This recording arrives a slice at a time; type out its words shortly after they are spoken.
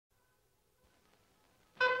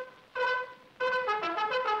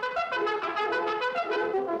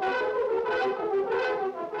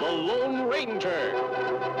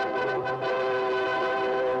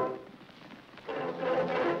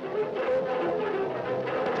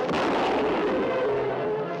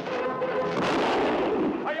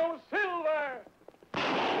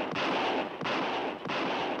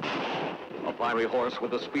fiery horse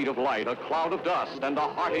with the speed of light, a cloud of dust, and a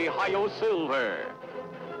hearty hi-yo silver.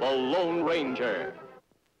 The Lone Ranger.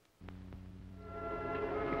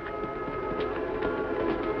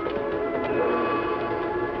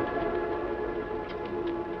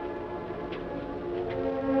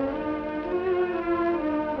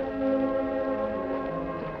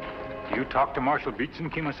 You talked to Marshal Beetson,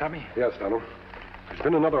 Kemo Sabe? Yes, Tonto. There's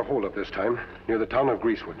been another holdup this time, near the town of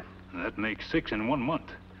Greasewood. That makes 6 in 1 month.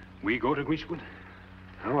 We go to Greasewood?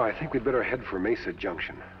 Oh, I think we'd better head for Mesa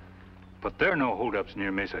Junction. But there are no holdups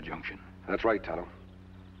near Mesa Junction. That's right, Tonto.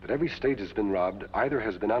 But every stage that's been robbed either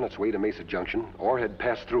has been on its way to Mesa Junction or had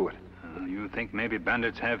passed through it. You think maybe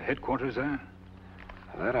bandits have headquarters there?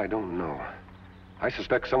 That I don't know. I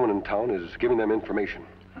suspect someone in town is giving them information.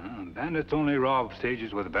 Bandits only rob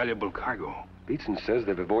stages with valuable cargo. Beetson says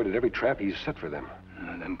they've avoided every trap he's set for them.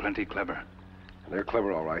 Them plenty clever. They're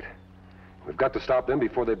clever, all right. We've got to stop them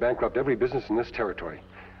before they bankrupt every business in this territory.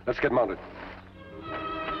 Let's get mounted.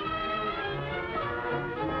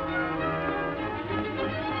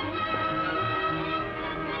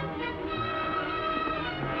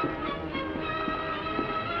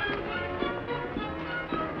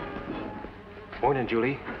 Morning,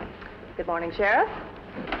 Julie. Good morning, Sheriff.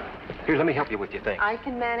 Here, let me help you with your things. I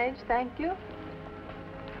can manage, thank you.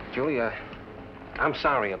 Julie, I'm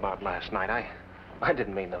sorry about last night. I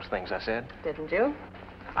didn't mean those things I said. Didn't you?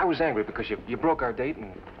 I was angry because you broke our date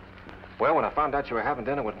and, well, when I found out you were having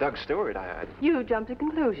dinner with Doug Stewart, You jumped to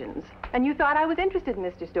conclusions. And you thought I was interested in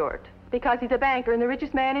Mr. Stewart because he's a banker and the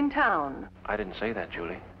richest man in town. I didn't say that,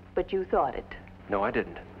 Julie. But you thought it. No, I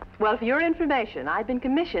didn't. Well, for your information, I've been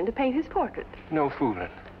commissioned to paint his portrait. No fooling.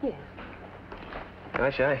 Yes.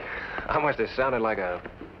 Gosh, I must have sounded like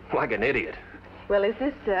an idiot. Well, is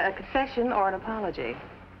this a confession or an apology?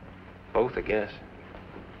 Both, I guess.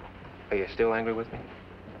 Are you still angry with me?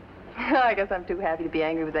 I guess I'm too happy to be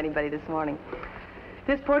angry with anybody this morning.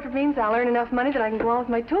 This portrait means I'll earn enough money that I can go on with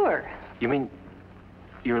my tour. You mean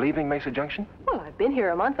you're leaving Mesa Junction? Well, I've been here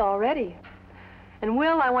a month already. And,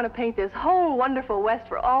 Will, I want to paint this whole wonderful West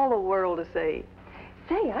for all the world to see.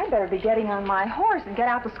 Say, I better be getting on my horse and get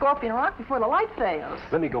out to Scorpion Rock before the light fails.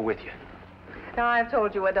 Let me go with you. Now, I've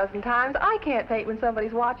told you a dozen times, I can't paint when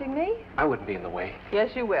somebody's watching me. I wouldn't be in the way.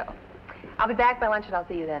 Yes, you will. I'll be back by lunch and I'll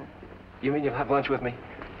see you then. You mean you'll have lunch with me?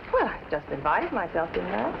 Well, I've just invited myself,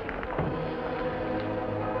 didn't I?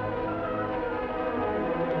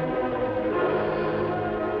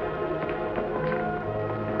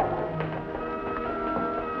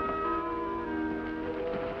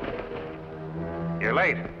 You're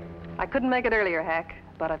late. I couldn't make it earlier, Hack,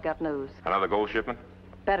 but I've got news. Another gold shipment?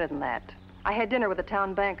 Better than that. I had dinner with the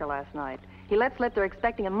town banker last night. He let slip they're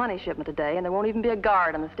expecting a money shipment today, and there won't even be a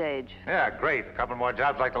guard on the stage. Yeah, great. A couple more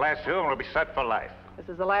jobs like the last two, and we'll be set for life. This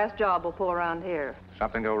is the last job we'll pull around here.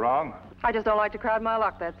 Something go wrong? I just don't like to crowd my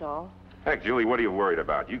luck, that's all. Heck, Julie, what are you worried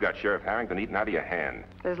about? You got Sheriff Harrington eating out of your hand.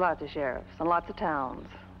 There's lots of sheriffs and lots of towns.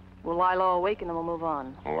 We'll lie low awake and then we'll move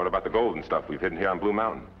on. Well, what about the gold and stuff we've hidden here on Blue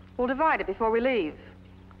Mountain? We'll divide it before we leave.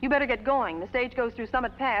 You better get going. The stage goes through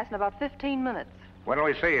Summit Pass in about 15 minutes. When do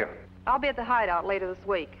we see you? I'll be at the hideout later this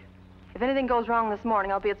week. If anything goes wrong this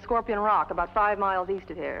morning, I'll be at Scorpion Rock, about 5 miles east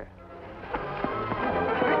of here.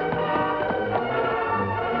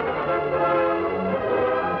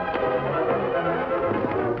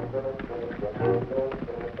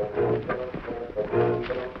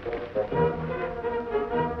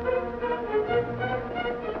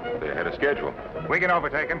 They're ahead of schedule. We can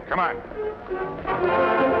overtake him. Come on.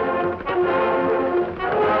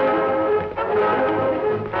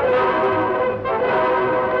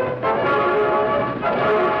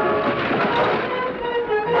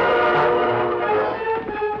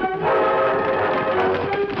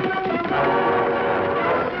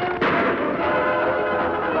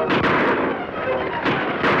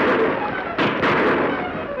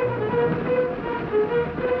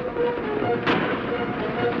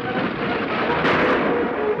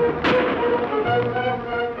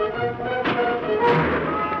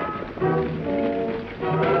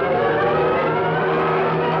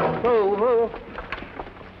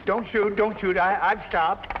 Don't shoot. I've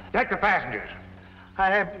stopped. Take the passengers. I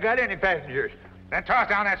haven't got any passengers. Then toss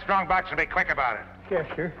down that strong box and be quick about it. Yes,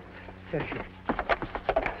 sir. Yes, sir.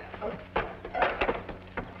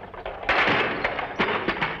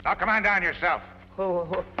 Now come on down yourself.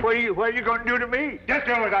 Oh, what are you going to do to me? Just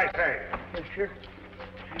do as I say. Yes, sir.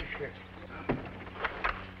 Yes, sir.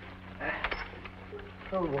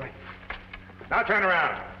 Oh, boy. Now turn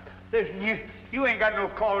around. Listen, you ain't got no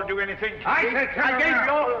call to do anything. I said turn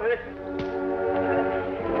around.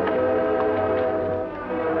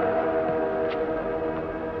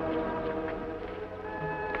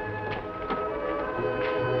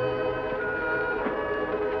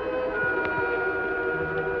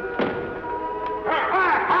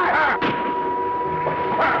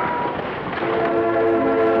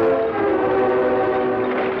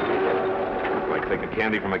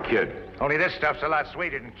 candy from a kid. Only this stuff's a lot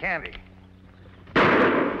sweeter than candy.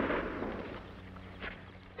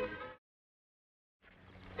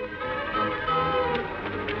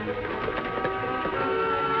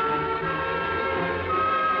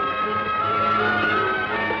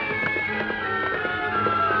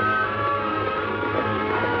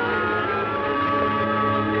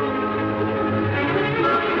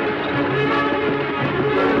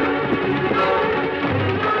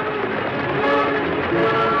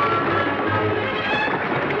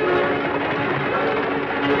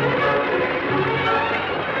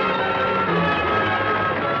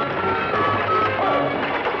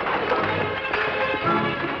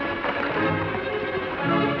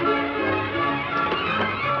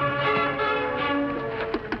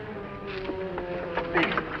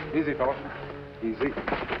 Easy, fella. Easy.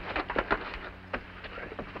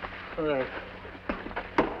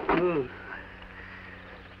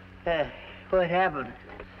 What happened?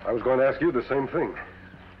 I was going to ask you the same thing.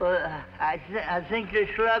 Well, I think they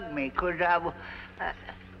slugged me, 'cause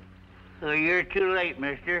well, you're too late,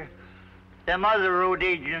 mister. Them other road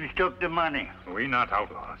agents took the money. We not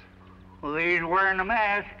outlaws. Well, he's wearing a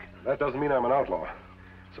mask. That doesn't mean I'm an outlaw.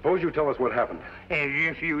 Suppose you tell us what happened. As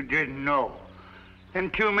if you didn't know. Them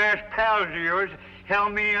two masked pals of yours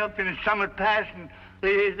held me up in Summit Pass, and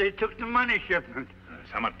they took the money shipment.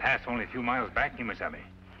 Summit Pass only a few miles back, Kemo Sabe.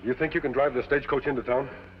 You think you can drive the stagecoach into town?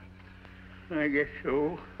 I guess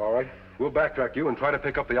so. All right. We'll backtrack you and try to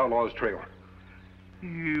pick up the outlaw's trail.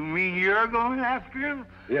 You mean you're going after him?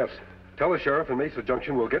 Yes. Tell the sheriff in Mesa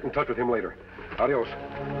Junction we'll get in touch with him later. Adios.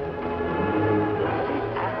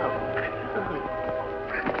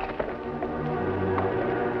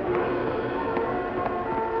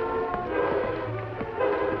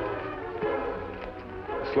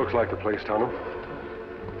 This looks like the place, Tonto.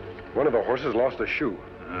 One of the horses lost a shoe.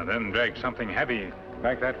 Then dragged something heavy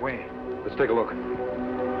back that way. Let's take a look.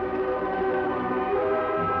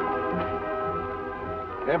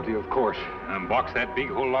 Empty, of course. And box that big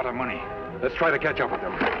whole lot of money. Let's try to catch up with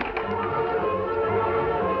them.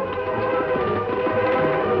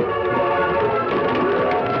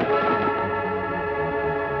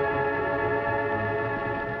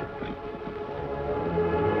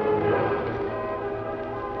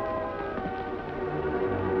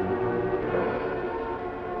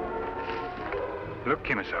 Look,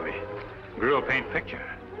 Kemo Sabe. Girl paint picture.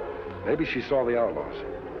 Maybe she saw the outlaws.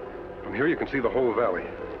 From here you can see the whole valley.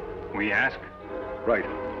 We ask? Right.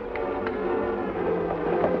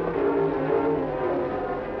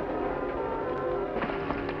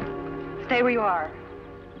 Stay where you are.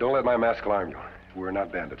 Don't let my mask alarm you. We're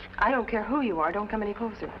not bandits. I don't care who you are. Don't come any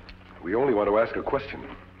closer. We only want to ask a question.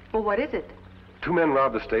 Well, what is it? Two men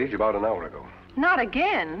robbed the stage about an hour ago. Not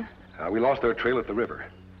again. We lost their trail at the river.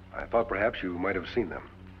 I thought perhaps you might have seen them.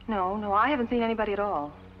 No, I haven't seen anybody at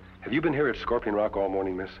all. Have you been here at Scorpion Rock all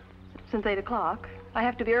morning, miss? Since 8 o'clock. I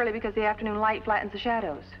have to be early because the afternoon light flattens the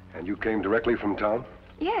shadows. And you came directly from town?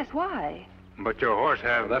 Yes, why? But your horse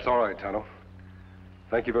have... That's all right, Tonto.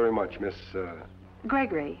 Thank you very much, Miss,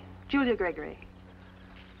 Gregory. Julia Gregory.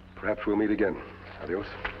 Perhaps we'll meet again. Adios.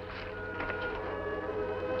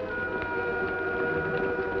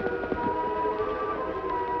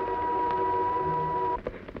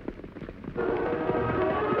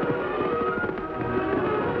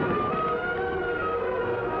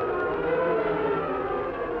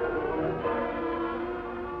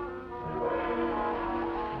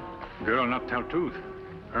 Girl not tell truth.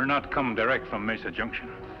 Her not come direct from Mesa Junction.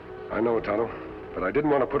 I know, Tonto, but I didn't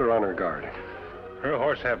want to put her on her guard. Her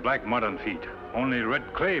horse have black mud on feet. Only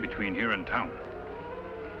red clay between here and town.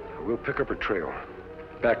 We'll pick up her trail,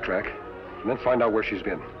 backtrack, and then find out where she's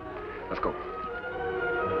been. Let's go.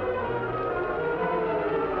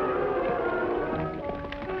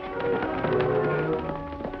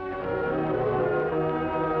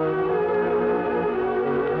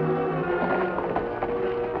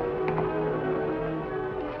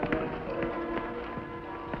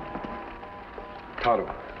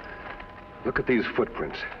 Tonto, look at these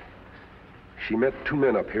footprints. She met two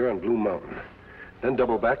men up here on Blue Mountain, then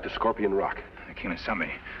doubled back to Scorpion Rock. Kemo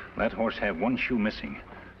Sabe, that horse have one shoe missing.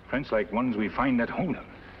 Prints like ones we find at holdup.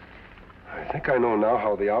 I think I know now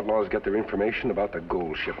how the outlaws get their information about the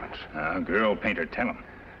gold shipments. Girl painter, tell him.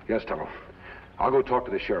 Yes, Tonto. I'll go talk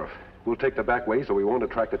to the sheriff. We'll take the back way so we won't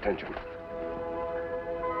attract attention.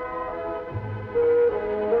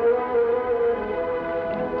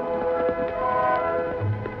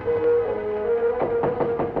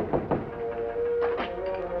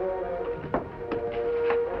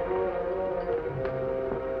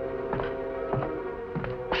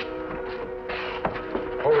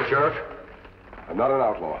 Sheriff, I'm not an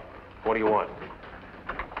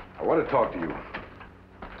you.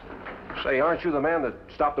 Say, aren't you the man that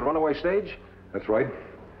stopped the runaway stage? That's right.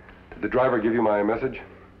 Did the driver give you my message?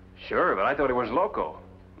 Sure, but I thought he was loco.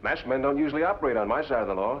 Masked men don't usually operate on my side of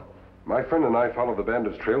the law. My friend and I followed the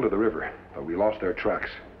bandits' trail to the river, but we lost their tracks.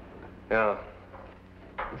 Yeah.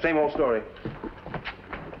 Same old story.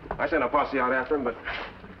 I sent a posse out after him, but...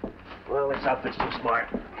 well, this outfit's too smart.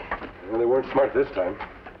 Well, they weren't smart this time.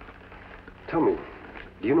 Tell me,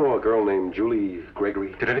 do you know a girl named Julie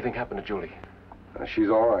Gregory? Did anything happen to Julie? She's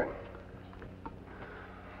all right.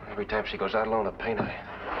 Every time she goes out alone to paint,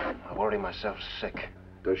 I worry myself sick.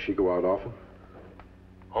 Does she go out often?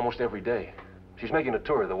 Almost every day. She's making a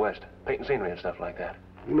tour of the West, painting scenery and stuff like that.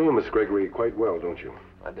 You know Miss Gregory quite well, don't you?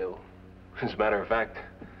 I do. As a matter of fact,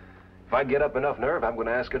 if I get up enough nerve, I'm going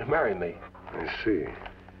to ask her to marry me. I see.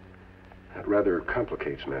 That rather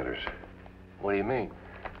complicates matters. What do you mean?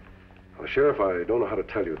 Well, Sheriff, I don't know how to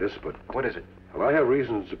tell you this, but... What is it? Well, I have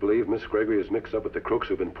reasons to believe Miss Gregory is mixed up with the crooks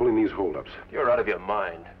who've been pulling these holdups. You're out of your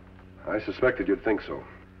mind. I suspected you'd think so.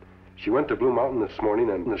 She went to Blue Mountain this morning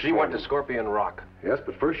and... She went to Scorpion Rock. Yes,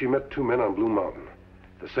 but first she met two men on Blue Mountain.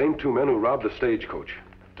 The same two men who robbed the stagecoach.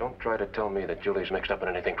 Don't try to tell me that Julie's mixed up in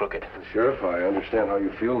anything crooked. Sheriff, I understand how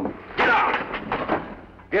you feel. Get out!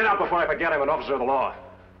 Get out before I forget I'm an officer of the law.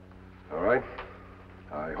 All right.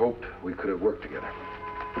 I hoped we could have worked together.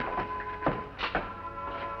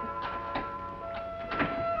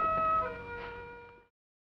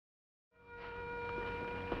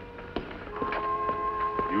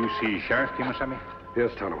 You see Sheriff Kemo Sabe?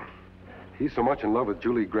 Yes, Tonto. He's so much in love with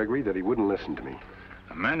Julie Gregory that he wouldn't listen to me.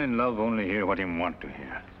 A man in love only hear what he want to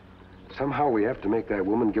hear. Somehow we have to make that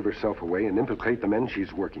woman give herself away and implicate the men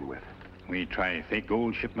she's working with. We try fake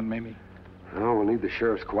gold shipment, maybe? No, we'll need the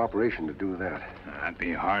sheriff's cooperation to do that. That'd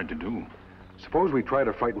be hard to do. Suppose we try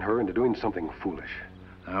to frighten her into doing something foolish.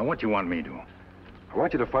 What you want me to? I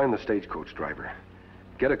want you to find the stagecoach driver.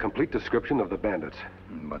 Get a complete description of the bandits.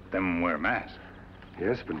 But them wear masks.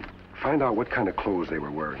 Yes, but find out what kind of clothes they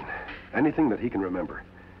were wearing. Anything that he can remember.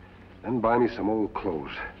 Then buy me some old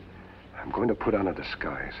clothes. I'm going to put on a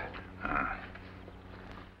disguise.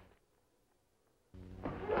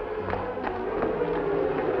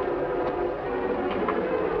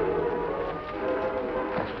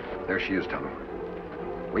 There she is, Tonto.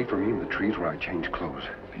 Wait for me in the trees where I change clothes.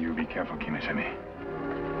 You be careful, Kemo Sabe.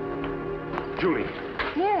 Julie.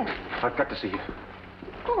 Yes. I've got to see you.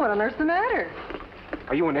 Oh, what on earth's the matter?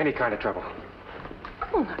 Are you in any kind of trouble?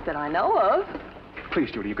 Oh, not that I know of. Please,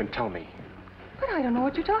 Julie, you can tell me. But I don't know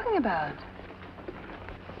what you're talking about.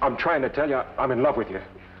 I'm trying to tell you I'm in love with you.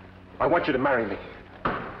 I want you to marry me.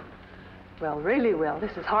 Well, really, Will,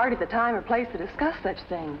 this is hardly the time or place to discuss such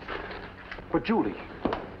things. But, Julie...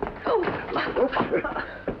 Oh!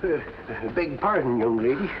 Beg pardon, young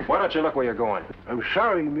lady. Why don't you look where you're going? I'm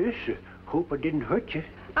sorry, miss. Hope I didn't hurt you.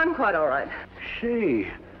 I'm quite all right. Say,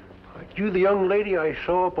 aren't you the young lady I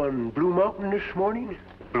saw up on Blue Mountain this morning?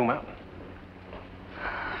 Blue Mountain?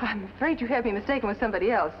 I'm afraid you have me mistaken with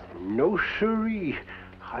somebody else. No, sirree.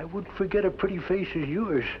 I would forget a pretty face as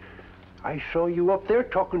yours. I saw you up there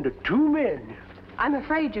talking to two men. I'm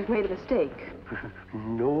afraid you've made a mistake.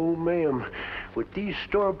 No, ma'am. With these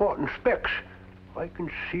store-bought specs, I can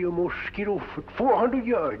see a mosquito for 400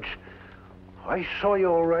 yards. I saw you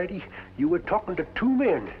all righty. You were talking to two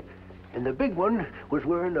men. And the big one was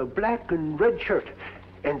wearing a black and red shirt.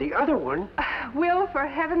 And the other one... Will, for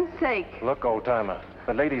heaven's sake. Look, old-timer,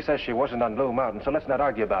 the lady says she wasn't on Blue Mountain, so let's not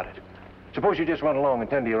argue about it. Suppose you just run along and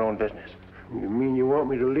tend to your own business. You mean you want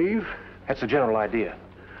me to leave? That's the general idea.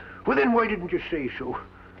 Well, then why didn't you say so?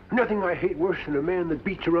 Nothing I hate worse than a man that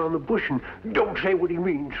beats around the bush and don't say what he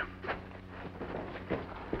means.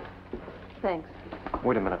 Thanks.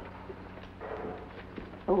 Wait a minute.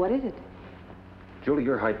 Oh, what is it? Julie,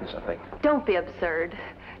 you're hiding something. Don't be absurd.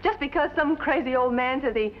 Just because some crazy old man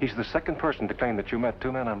says he... He's the second person to claim that you met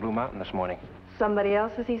two men on Blue Mountain this morning. Somebody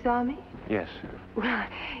else says he saw me? Yes. Well,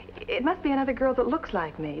 it must be another girl that looks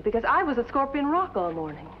like me, because I was at Scorpion Rock all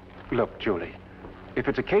morning. Look, Julie, if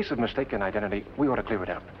it's a case of mistaken identity, we ought to clear it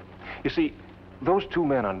up. You see, those two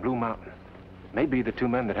men on Blue Mountain may be the two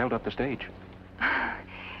men that held up the stage.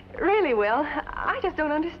 Really, Will, I just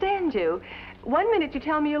don't understand you. 1 minute you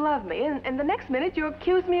tell me you love me, and the next minute you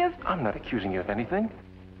accuse me of... I'm not accusing you of anything.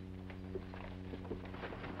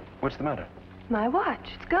 What's the matter? My watch.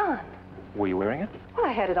 It's gone. Were you wearing it? Well,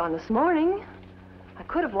 I had it on this morning. I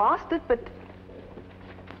could have lost it, but...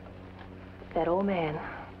 That old man.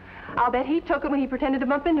 I'll bet he took it when he pretended to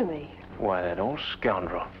bump into me. Why, that old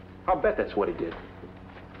scoundrel. I'll bet that's what he did.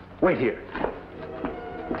 Wait here.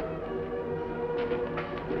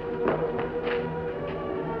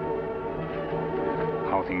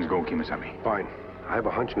 How things go, go, Kemo Sabe? Fine. I have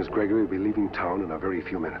a hunch Miss Gregory will be leaving town in a very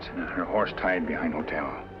few minutes. Her horse tied behind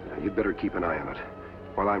hotel. You'd better keep an eye on it.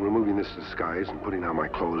 While I'm removing this disguise and putting on my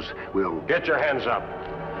clothes, we'll... Get your hands up.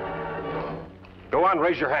 Go on,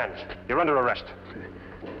 raise your hands. You're under arrest.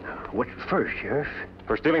 What's first, Sheriff?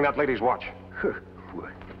 For stealing that lady's watch.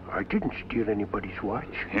 What? I didn't steal anybody's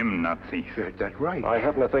watch. Him not thief. Is that right? I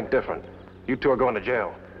happen to think different. You two are going to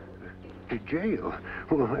jail. To jail?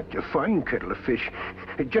 Well, that's a fine kettle of fish.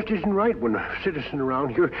 It just isn't right when a citizen around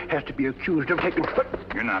here has to be accused of taking...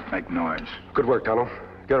 You're not make noise. Good work, Tonto.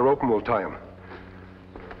 Get a rope and we'll tie him.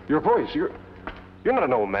 Your voice, you're not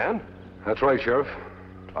an old man. That's right, Sheriff.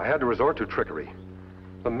 I had to resort to trickery.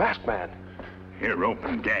 The masked man. Here, rope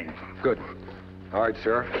and gag. Good. All right,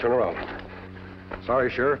 Sheriff, turn around. Sorry,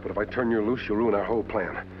 Sheriff, but if I turn you loose, you'll ruin our whole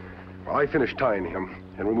plan. While I finish tying him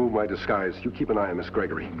and remove my disguise, you keep an eye on Miss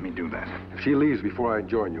Gregory. Let me do that. If she leaves before I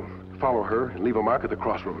join you, follow her and leave a mark at the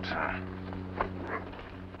crossroads.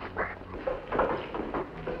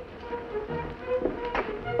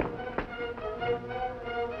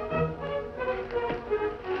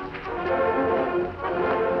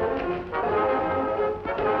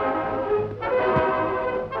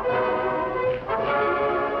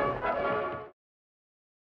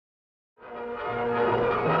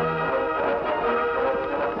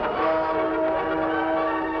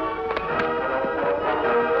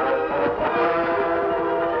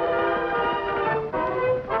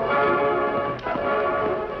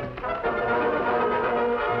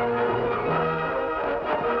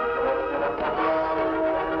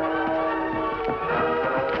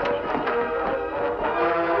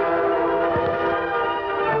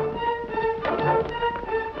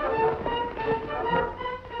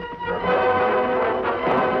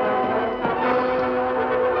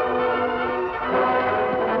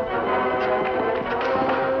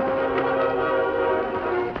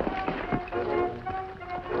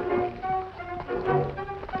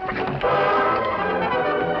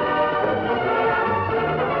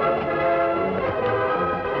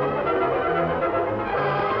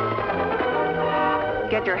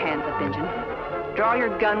 Get your hands up, Injun. Draw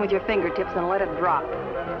your gun with your fingertips and let it drop.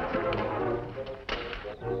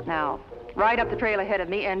 Now, ride up the trail ahead of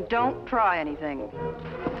me and don't try anything.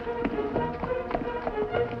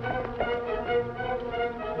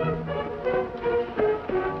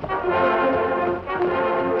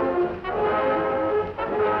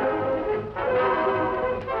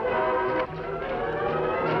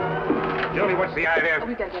 Julie, what's the idea? Oh,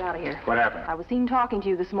 we gotta get out of here. What happened? I was seen talking to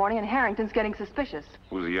you this morning, and Harrington's getting suspicious.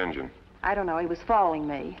 Who's the engine? I don't know. He was following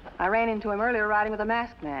me. I ran into him earlier riding with a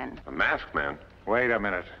masked man. A masked man? Wait a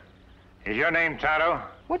minute. Is your name Tonto?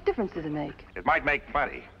 What difference does it make? It might make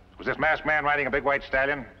plenty. Was this masked man riding a big white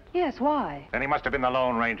stallion? Yes, why? Then he must have been the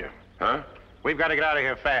Lone Ranger. Huh? We've got to get out of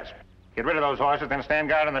here fast. Get rid of those horses, then stand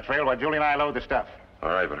guard on the trail while Julie and I load the stuff. All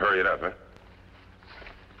right, but hurry it up, huh?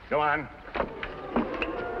 Go on.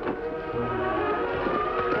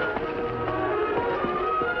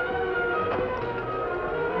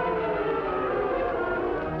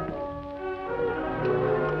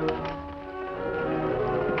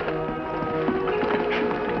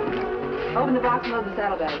 Open the box and load the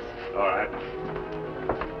saddlebags. All right.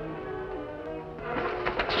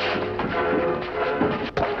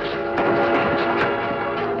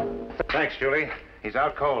 Thanks, Julie. He's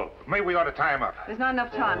out cold. Maybe we ought to tie him up. There's not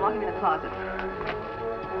enough time. Lock him in the closet.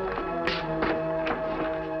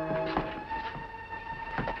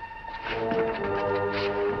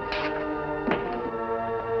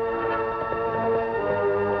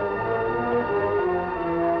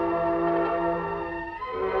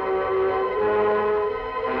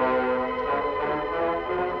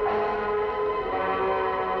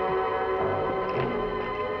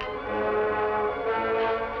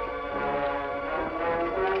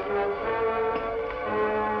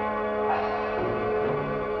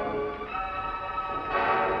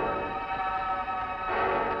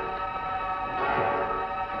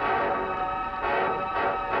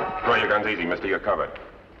 Throw your guns easy, mister. You're covered.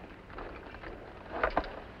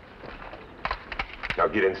 Now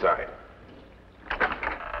get inside.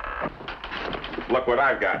 Look what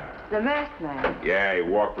I've got. The masked man. Yeah, he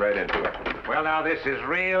walked right into it. Well, now, this is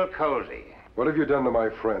real cozy. What have you done to my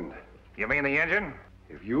friend? You mean the engine?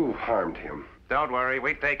 If you've harmed him, Don't worry,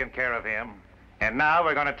 we've taken care of him. And now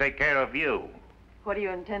we're going to take care of you. What do you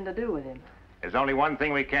intend to do with him? There's only one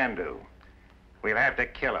thing we can do. We'll have to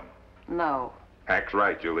kill him. No. Act's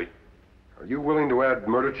right, Julie. are you willing to add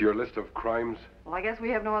murder to your list of crimes? Well, I guess we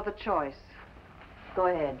have no other choice. Go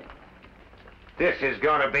ahead. This is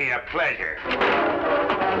going to be a pleasure.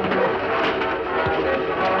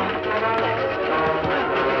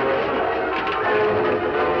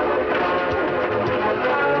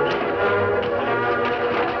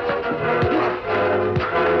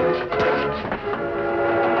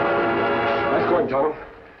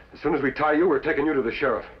 soon as we tie you, we're taking you to the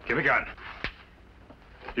sheriff. Give a gun.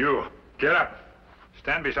 You, get up.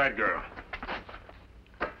 Stand beside girl.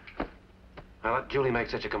 I let Julie make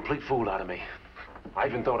such a complete fool out of me. I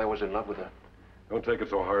even thought I was in love with her. Don't take it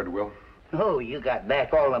so hard, Will. Oh, you got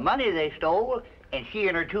back all the money they stole, and she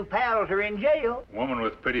and her 2 pals are in jail. Woman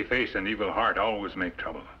with pretty face and evil heart always make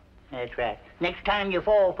trouble. That's right. Next time you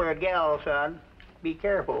fall for a gal, son, be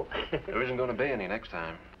careful. There isn't going to be any next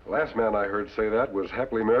time. The last man I heard say that was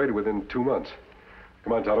happily married within 2 months.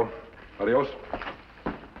 Come on, Tonto. Adios.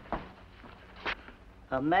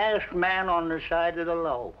 A masked man on the side of the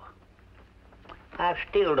law. I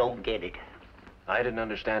still don't get it. I didn't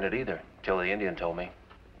understand it either, till the Indian told me.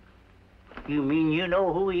 You mean you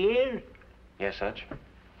know who he is? Yes, Hutch.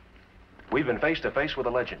 We've been face to face with a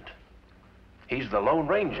legend. He's the Lone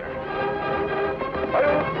Ranger.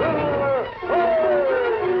 Adios.